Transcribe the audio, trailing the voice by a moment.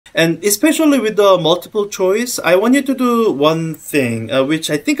And especially with the multiple choice, I want you to do one thing, which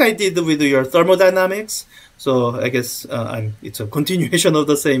I think I did with your thermodynamics. So I guess it's a continuation of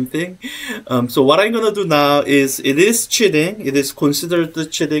the same thing. So what I'm gonna do now is it is cheating. It is considered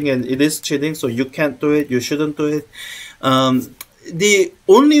cheating, and it is cheating. So you can't do it. You shouldn't do it. The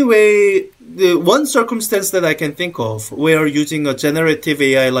only way, the one circumstance that I can think of where using a generative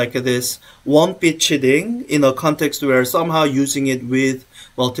AI like this won't be cheating in a context where somehow using it with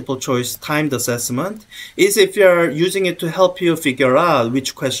multiple choice timed assessment is if you're using it to help you figure out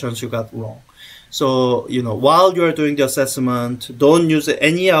which questions you got wrong. So, while you're doing the assessment, don't use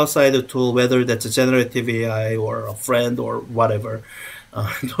any outside tool, whether that's a generative AI or a friend or whatever.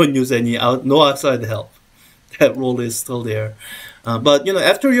 Don't use no outside help. That rule is still there. But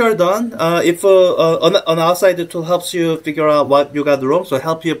after you're done, if an outside tool helps you figure out what you got wrong, so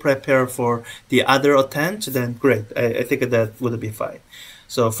help you prepare for the other attempt, then great. I think that would be fine.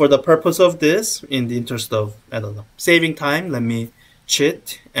 So for the purpose of this, in the interest of, I don't know, saving time, let me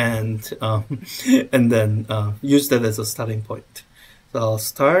cheat and and then use that as a starting point. So I'll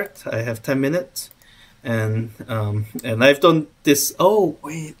start. I have 10 minutes, and I've done this. Oh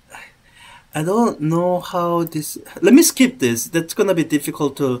wait, I don't know how this. Let me skip this. That's gonna be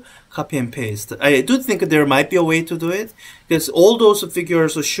difficult to copy and paste. I do think there might be a way to do it because all those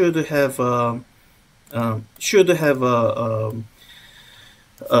figures should have a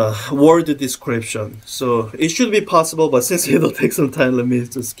word description. So it should be possible, but since it'll take some time, let me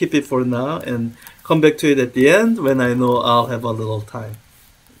just skip it for now and come back to it at the end when I know I'll have a little time.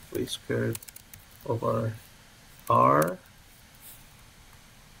 V squared over R.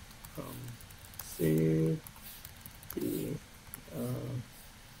 C D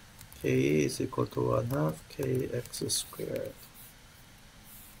K is equal to 1/2 kx squared.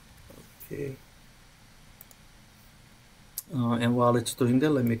 Okay. And while it's doing that,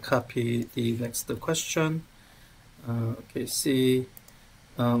 let me copy the next question. Okay, see.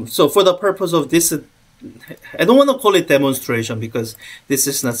 So for the purpose of this, I don't want to call it demonstration because this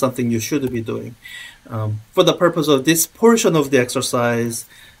is not something you should be doing. For the purpose of this portion of the exercise,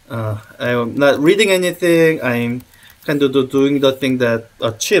 I'm not reading anything. I'm kind of doing the thing that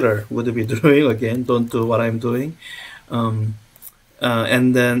a cheater would be doing. Again, don't do what I'm doing.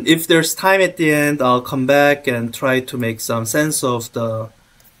 And then if there's time at the end, I'll come back and try to make some sense of the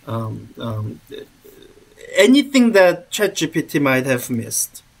anything that ChatGPT might have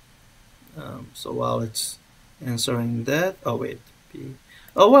missed. So while it's answering that, oh wait,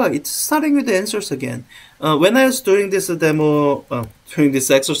 oh wow, it's starting with the answers again. When I was doing this demo, doing this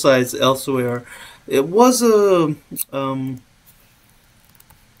exercise elsewhere, it was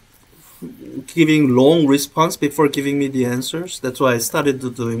giving long response before giving me the answers. That's why I started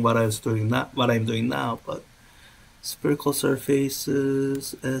doing what I'm doing now. But spherical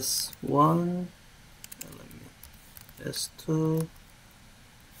surfaces S1, S2,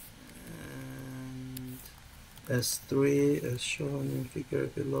 and S3 as shown in figure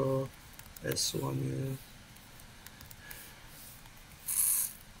below. S1 is.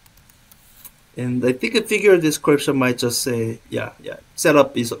 And I think a figure description might just say, yeah,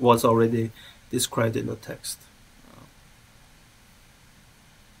 setup was already described in the text.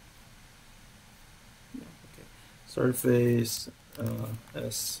 Okay. Surface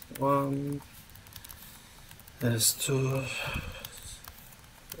S1, S2,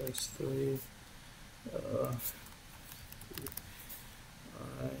 S3.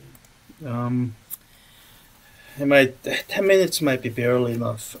 My 10 minutes might be barely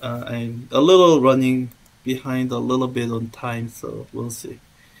enough. I'm a little running behind a little bit on time, so we'll see.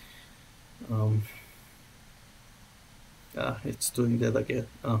 It's doing that again.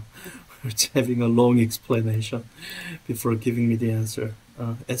 It's having a long explanation before giving me the answer.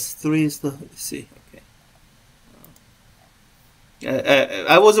 S3 is the, see, okay.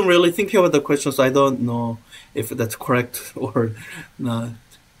 I wasn't really thinking about the question, so I don't know if that's correct or not.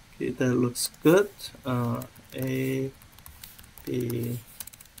 Okay, that looks good. A, B,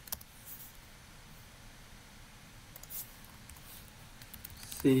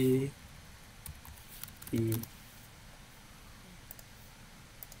 C, D.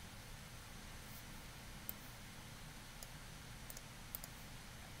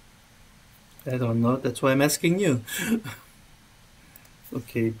 I don't know, that's why I'm asking you.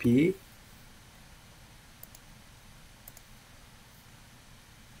 Okay, B.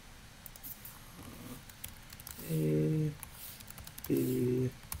 A, B.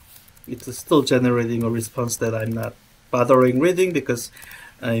 It's still generating a response that I'm not bothering reading because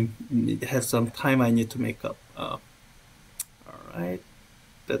I have some time I need to make up. Alright,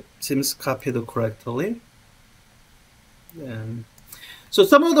 that seems copied correctly. And So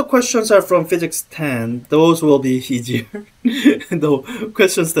some of the questions are from Physics 10. Those will be easier. The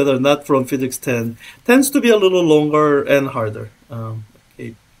questions that are not from Physics 10 tends to be a little longer and harder.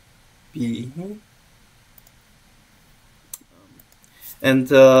 Okay, B.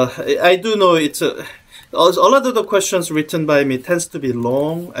 And I do know it's a lot of the questions written by me tends to be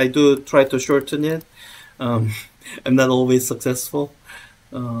long. I do try to shorten it. I'm not always successful.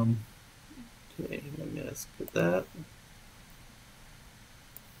 Okay, let me ask you that.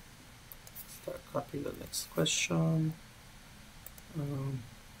 Start copying the next question.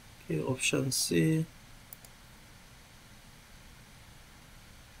 Okay, option C.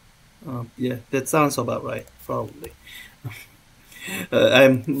 Yeah, that sounds about right, probably.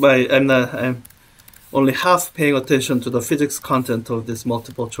 I'm only half paying attention to the physics content of this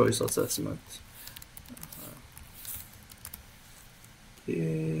multiple choice assessment.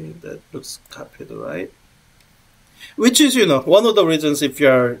 Okay, that looks copied, right? Which is, one of the reasons if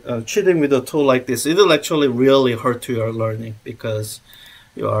you're cheating with a tool like this, it'll actually really hurt your learning because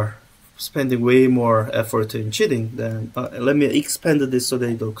you are spending way more effort in cheating than. Let me expand this so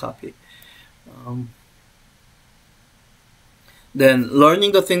they don't copy. Then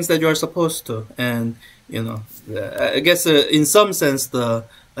learning the things that you are supposed to, and I guess in some sense the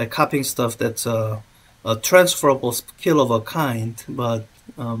copying stuff that's a transferable skill of a kind, but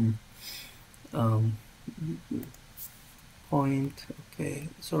point, okay,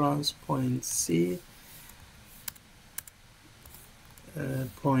 surrounds point C,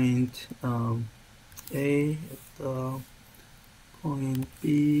 point A at the point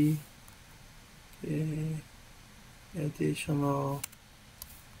B, okay, additional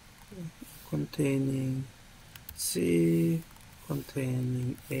containing C,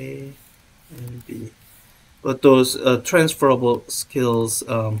 containing A and B. But those transferable skills,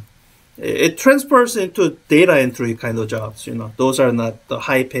 it transfers into data entry kind of jobs. Those are not the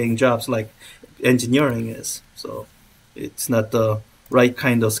high-paying jobs like engineering is. So it's not the right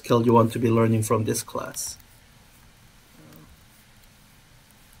kind of skill you want to be learning from this class.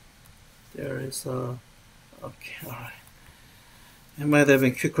 There is a. Okay, all right. I might have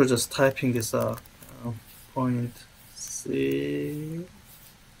been quicker just typing this point C,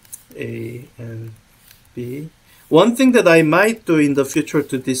 A, and B. One thing that I might do in the future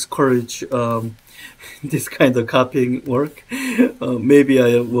to discourage this kind of copying work, maybe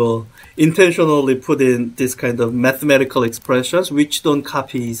I will intentionally put in this kind of mathematical expressions which don't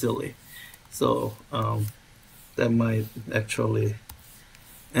copy easily. So that might actually.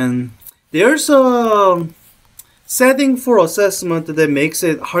 And there's a setting for assessment that makes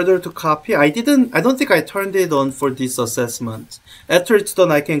it harder to copy. I don't think I turned it on for this assessment. After it's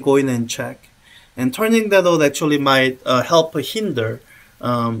done, I can go in and check. And turning that on actually might help hinder,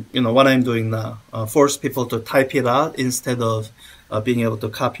 what I'm doing now. Force people to type it out instead of being able to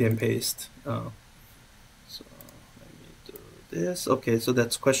copy and paste. So let me do this. Okay, so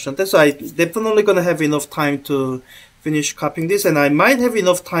that's question 10. So I definitely gonna have enough time to finish copying this, and I might have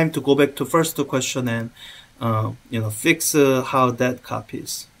enough time to go back to first question and fix how that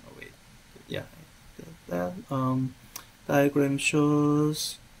copies. Oh, wait, yeah, that diagram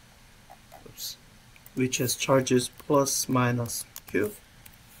shows. Oops. Which has charges plus minus q.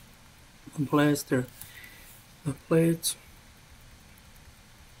 Place there, the plates.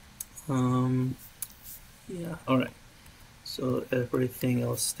 Yeah, all right. So everything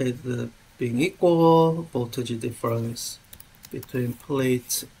else stayed being equal. Voltage difference between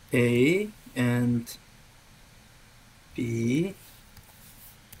plates A and B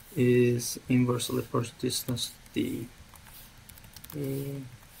is inversely proportional distance D. A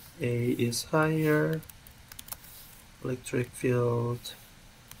is higher. Electric field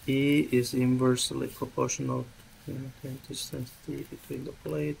E is inversely proportional to the distance D between the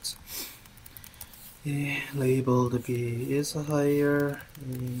plates. Labeled B is higher.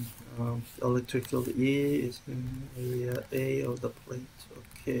 Electric field E is in area A of the plate.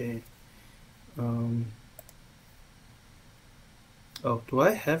 Okay. Oh, do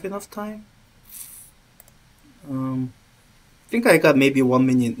I have enough time? I think I got maybe 1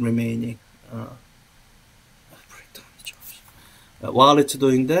 minute remaining. While it's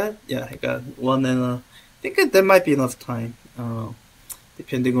doing that, yeah, I got one and I think that might be enough time.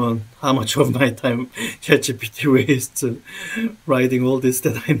 Depending on how much of my time ChatGPT wastes writing all this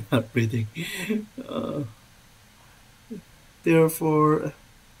that I'm not reading. Therefore,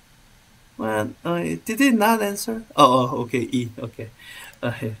 well, did it not answer? Oh, okay, E, okay.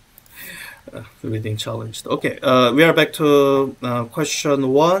 Reading challenged. Okay, we are back to question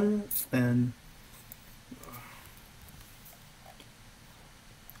 1 and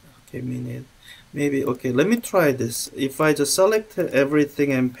okay, minute. maybe, okay, let me try this. If I just select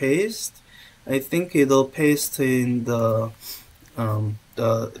everything and paste, I think it'll paste in the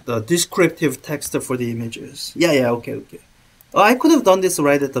descriptive text for the images. Yeah, okay, okay. Oh, I could have done this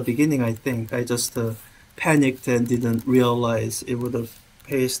right at the beginning, I think. I just panicked and didn't realize it would have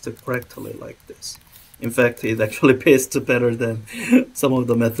pasted correctly like this. In fact, it actually pastes better than some of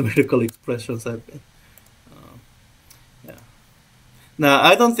the mathematical expressions I've been. Yeah. Now,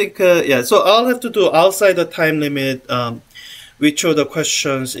 I don't think, yeah, so I'll have to do outside the time limit, which of the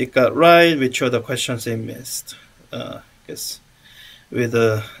questions it got right, which of the questions it missed. I guess with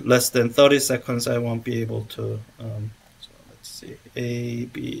less than 30 seconds, I won't be able to, so let's see, A,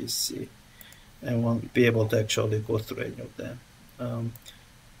 B, C. I won't be able to actually go through any of them.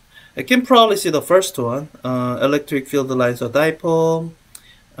 I can probably see the first one, electric field lines of dipole.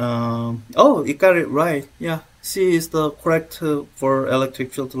 Oh, it got it right. Yeah, C is the correct for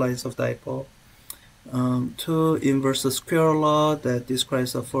electric field lines of dipole. 2, inverse square law that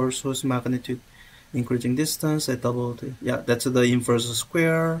describes a force whose magnitude increasing distance at double. Yeah, that's the inverse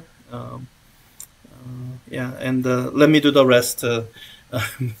square. Yeah, and let me do the rest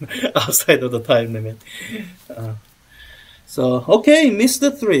outside of the time limit. So, okay, missed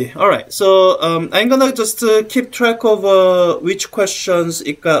the 3. All right, so I'm gonna just keep track of which questions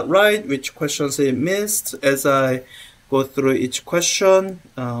it got right, which questions it missed as I go through each question.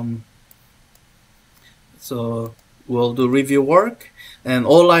 So we'll do review work. And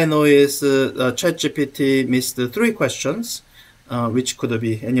all I know is ChatGPT missed 3 questions, which could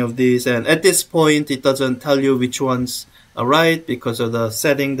be any of these. And at this point, it doesn't tell you which ones are right because of the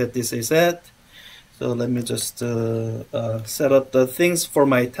setting that this is at. So let me just set up the things for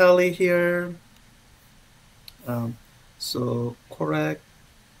my tally here. So correct,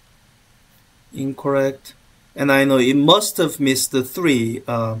 incorrect, and I know it must have missed the 3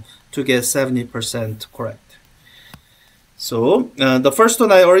 to get 70% correct. So the first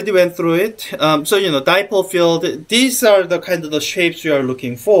one I already went through it. So dipole field. These are the kind of the shapes you are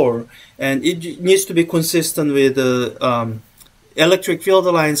looking for, and it needs to be consistent with the electric field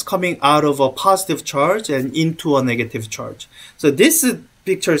lines coming out of a positive charge and into a negative charge. So this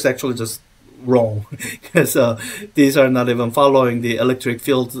picture is actually just wrong because these are not even following the electric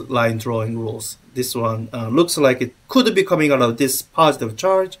field line drawing rules. This one looks like it could be coming out of this positive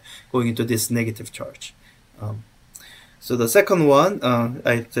charge going into this negative charge. So the second one,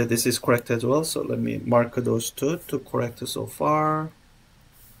 I said this is correct as well. So let me mark those 2 to correct so far.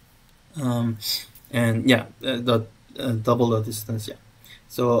 And yeah, the double the distance. Yeah.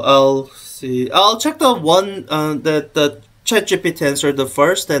 So I'll check the one that the ChatGPT answered the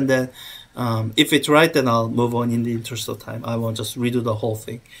first, and then if it's right, then I'll move on in the interest of time. I won't just redo the whole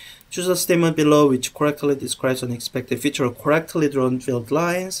thing. Choose a statement below which correctly describes an expected feature of correctly drawn field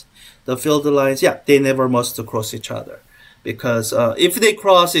lines. The field lines, yeah, they never must cross each other. Because if they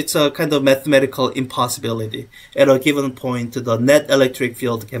cross, it's a kind of mathematical impossibility. At a given point, the net electric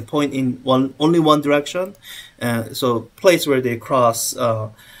field can point in only one direction. So place where they cross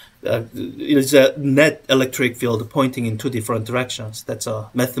is a net electric field pointing in 2 different directions. That's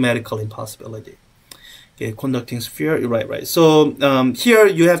a mathematical impossibility. Okay, conducting sphere, right. So here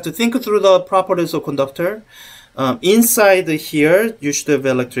you have to think through the properties of conductor. Inside here, you should have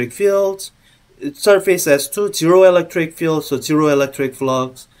electric fields. Surface S2, 0 electric field, so 0 electric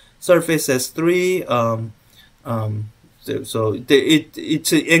flux. Surface S3, so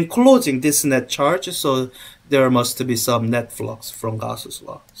it's enclosing this net charge, so there must be some net flux from Gauss's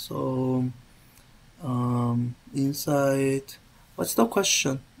law. So inside, what's the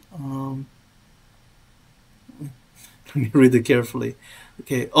question? Let me read it carefully.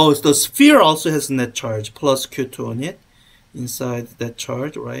 Okay. Oh, the sphere also has net charge plus Q2 on it. Inside that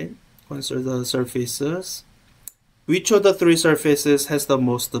charge, right? Consider the surfaces. Which of the 3 surfaces has the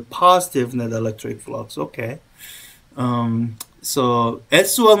most positive net electric flux? Okay. So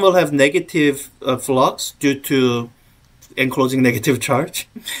S1 will have negative flux due to enclosing negative charge.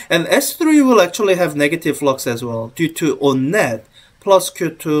 And S3 will actually have negative flux as well due to on net plus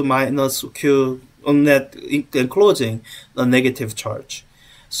Q2 minus Q on net enclosing the negative charge.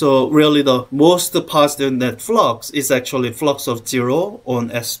 So really the most positive net flux is actually flux of 0 on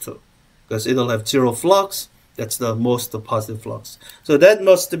S2. Because it'll have 0 flux, that's the most positive flux. So that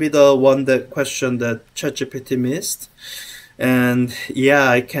must be the one question that ChatGPT missed. And yeah,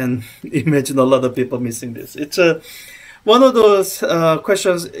 I can imagine a lot of people missing this. It's one of those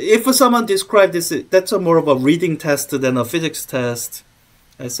questions. If someone described this, that's more of a reading test than a physics test.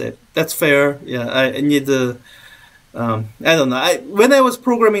 I said that's fair. Yeah, I need I don't know. When I was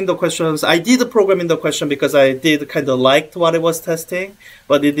programming the questions, I did programming the question because I did kind of liked what I was testing,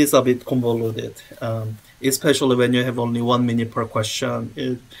 but it is a bit convoluted, especially when you have only 1 minute per question.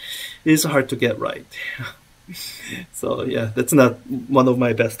 It is hard to get right. So yeah, that's not one of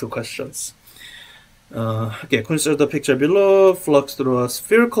my best questions. Okay, consider the picture below. Flux through a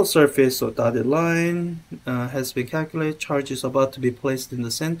spherical surface or dotted line has been calculated. Charge is about to be placed in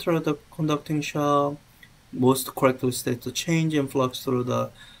the center of the conducting shell. Most correctly state the change in flux through the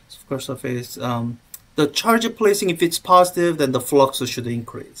spherical surface. The charge placing, if it's positive, then the flux should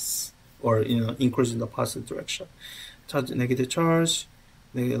increase, or increase in the positive direction. Charge, negative charge.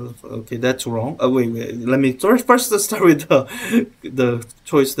 Okay, that's wrong. Wait. Let me first start with the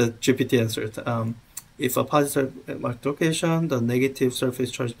choice that GPT answered. If a positive marked location, the negative surface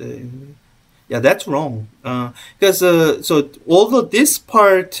charge. Yeah, that's wrong. Because so although this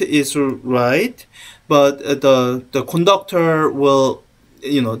part is right, but the conductor will,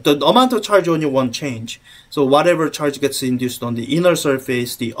 the amount of charge on you won't change. So whatever charge gets induced on the inner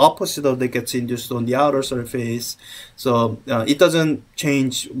surface, the opposite of that gets induced on the outer surface. So it doesn't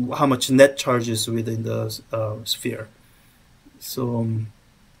change how much net charge is within the sphere.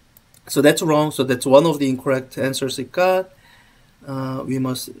 So that's wrong. So that's one of the incorrect answers it got. We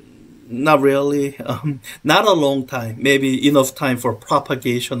must, not really, not a long time, maybe enough time for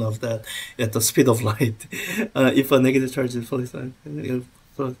propagation of that at the speed of light. If a negative charge is placed,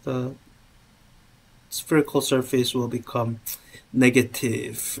 the spherical surface will become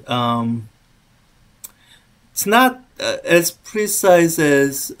negative. It's not as precise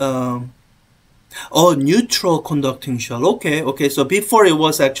as neutral conducting shell. Okay. So before it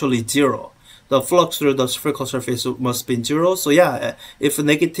was actually zero. The flux through the spherical surface must be zero. So yeah, if a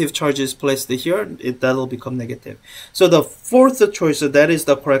negative charge is placed here, that'll become negative. So the fourth choice, that is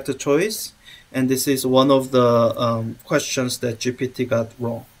the correct choice. And this is one of the questions that GPT got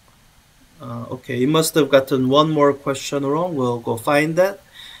wrong. Okay, it must have gotten one more question wrong. We'll go find that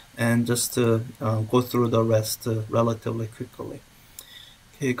and just go through the rest relatively quickly.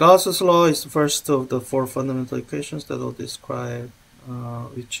 Okay, Gauss's law is the first of the four fundamental equations that I'll describe,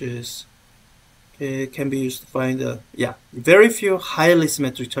 which is can be used to find very few highly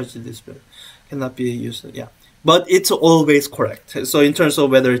symmetric charges in this sphere cannot be used. But it's always correct. So in terms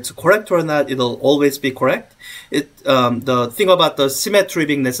of whether it's correct or not, it'll always be correct. The thing about the symmetry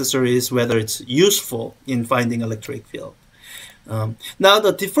being necessary is whether it's useful in finding electric field. Now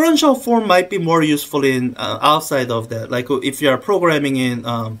the differential form might be more useful in outside of that, like if you are programming in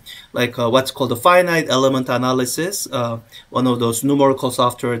what's called the finite element analysis, one of those numerical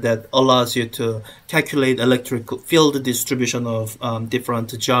software that allows you to calculate electric field distribution of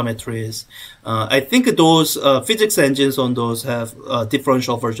different geometries. I think those physics engines on those have a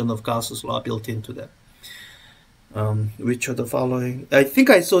differential version of Gauss's law built into them. Which are the following? I think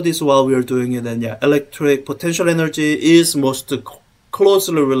I saw this while we were doing it, and electric potential energy is most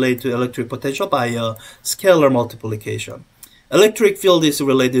closely related to electric potential by a scalar multiplication. Electric field is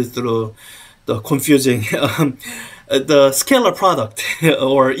related through the confusing the scalar product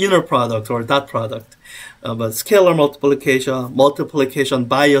or inner product or dot product. But scalar multiplication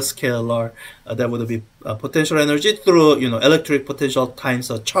by a scalar, that would be potential energy through electric potential times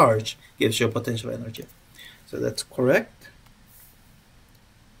a charge gives you potential energy. So that's correct.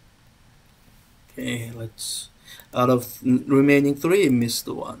 Okay, out of remaining three, missed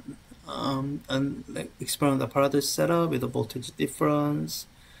one. And experiment apparatus setup with a voltage difference.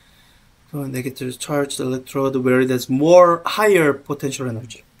 Negative charged electrode where there's more higher potential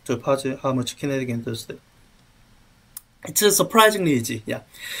energy to positive, how much kinetic energy. It's surprisingly easy,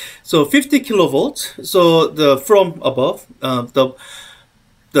 So 50 kilovolts. So from above,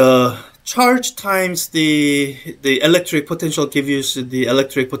 the charge times the electric potential gives you the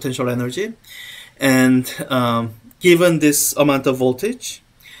electric potential energy, and given this amount of voltage,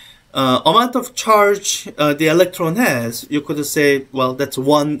 amount of charge the electron has, you could say, well, that's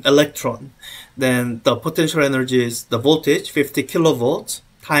one electron. Then the potential energy is the voltage, 50 kilovolts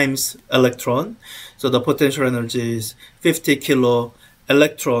times electron. So the potential energy is 50 kilo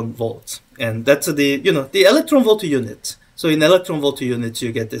electron volts, and that's the electron volt unit. So in electron volt units,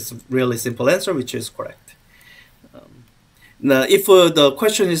 you get this really simple answer, which is correct. Now, if the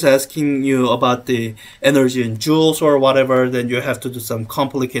question is asking you about the energy in joules or whatever, then you have to do some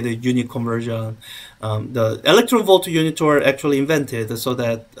complicated unit conversion. The electron volt units were actually invented so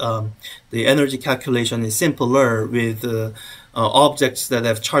that the energy calculation is simpler with objects that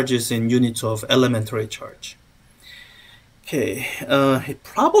have charges in units of elementary charge. Okay, he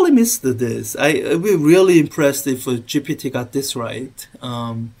probably missed this. I'd be really impressed if GPT got this right.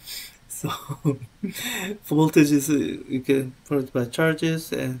 So voltage is followed by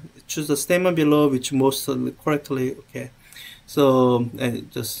charges, and choose the statement below which most correctly. Okay, so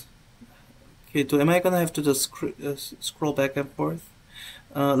just okay. Am I gonna have to just scroll back and forth?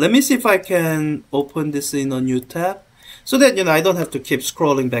 Let me see if I can open this in a new tab, so that I don't have to keep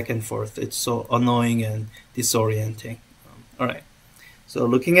scrolling back and forth. It's so annoying and disorienting. All right. So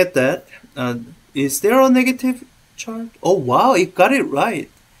looking at that, is there a negative charge? Oh wow, it got it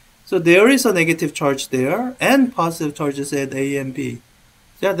right. So there is a negative charge there and positive charges at A and B.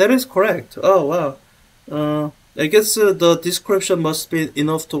 Yeah, that is correct. Oh wow. I guess the description must be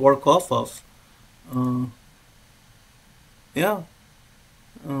enough to work off of. Uh, yeah.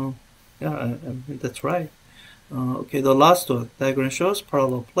 Uh, yeah, that's right. Okay, the last one. Diagram shows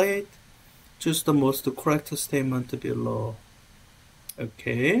parallel plate. Choose the most correct statement below.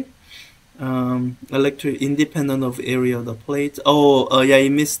 Okay. Electric independent of area of the plate. Oh, yeah,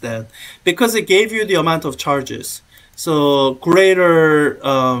 you missed that because it gave you the amount of charges. So greater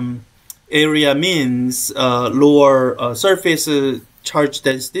area means lower surface charge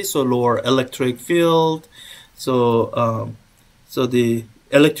density, so lower electric field. So the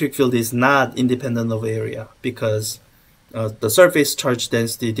electric field is not independent of area because the surface charge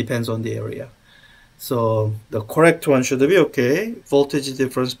density depends on the area. So the correct one should be okay. Voltage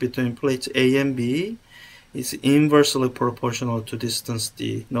difference between plates A and B is inversely proportional to distance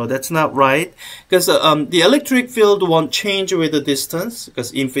d. No, that's not right because the electric field won't change with the distance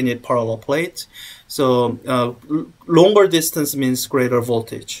because infinite parallel plates. So longer distance means greater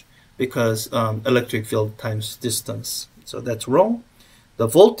voltage because electric field times distance. So that's wrong. The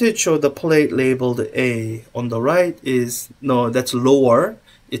voltage of the plate labeled A on the right is, no, that's lower.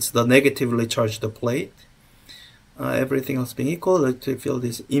 It's the negatively charged plate. Everything else being equal, the electric field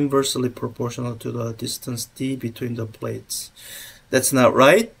is inversely proportional to the distance d between the plates. That's not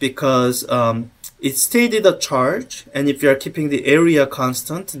right because it stated a charge, and if you are keeping the area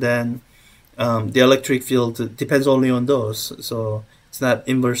constant, then the electric field depends only on those. So it's not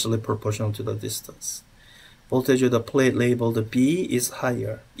inversely proportional to the distance. Voltage of the plate labeled B is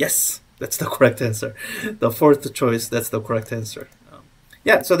higher. Yes, that's the correct answer. The fourth choice, that's the correct answer.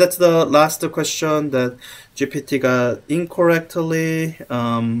 Yeah, so that's the last question that GPT got incorrectly.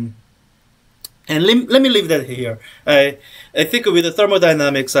 And let me leave that here. I think with the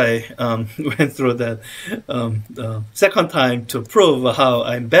thermodynamics, I went through that the second time to prove how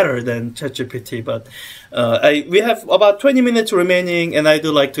I'm better than ChatGPT. But we have about 20 minutes remaining, and I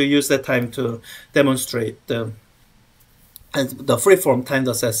do like to use that time to demonstrate the freeform timed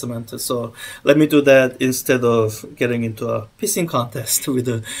assessment. So let me do that instead of getting into a pissing contest with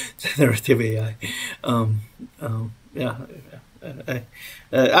the generative AI. Yeah,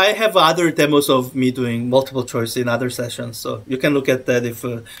 I have other demos of me doing multiple choice in other sessions, so you can look at that if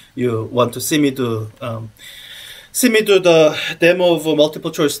you want to see me do the demo of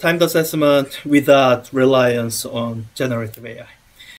multiple choice timed assessment without reliance on generative AI.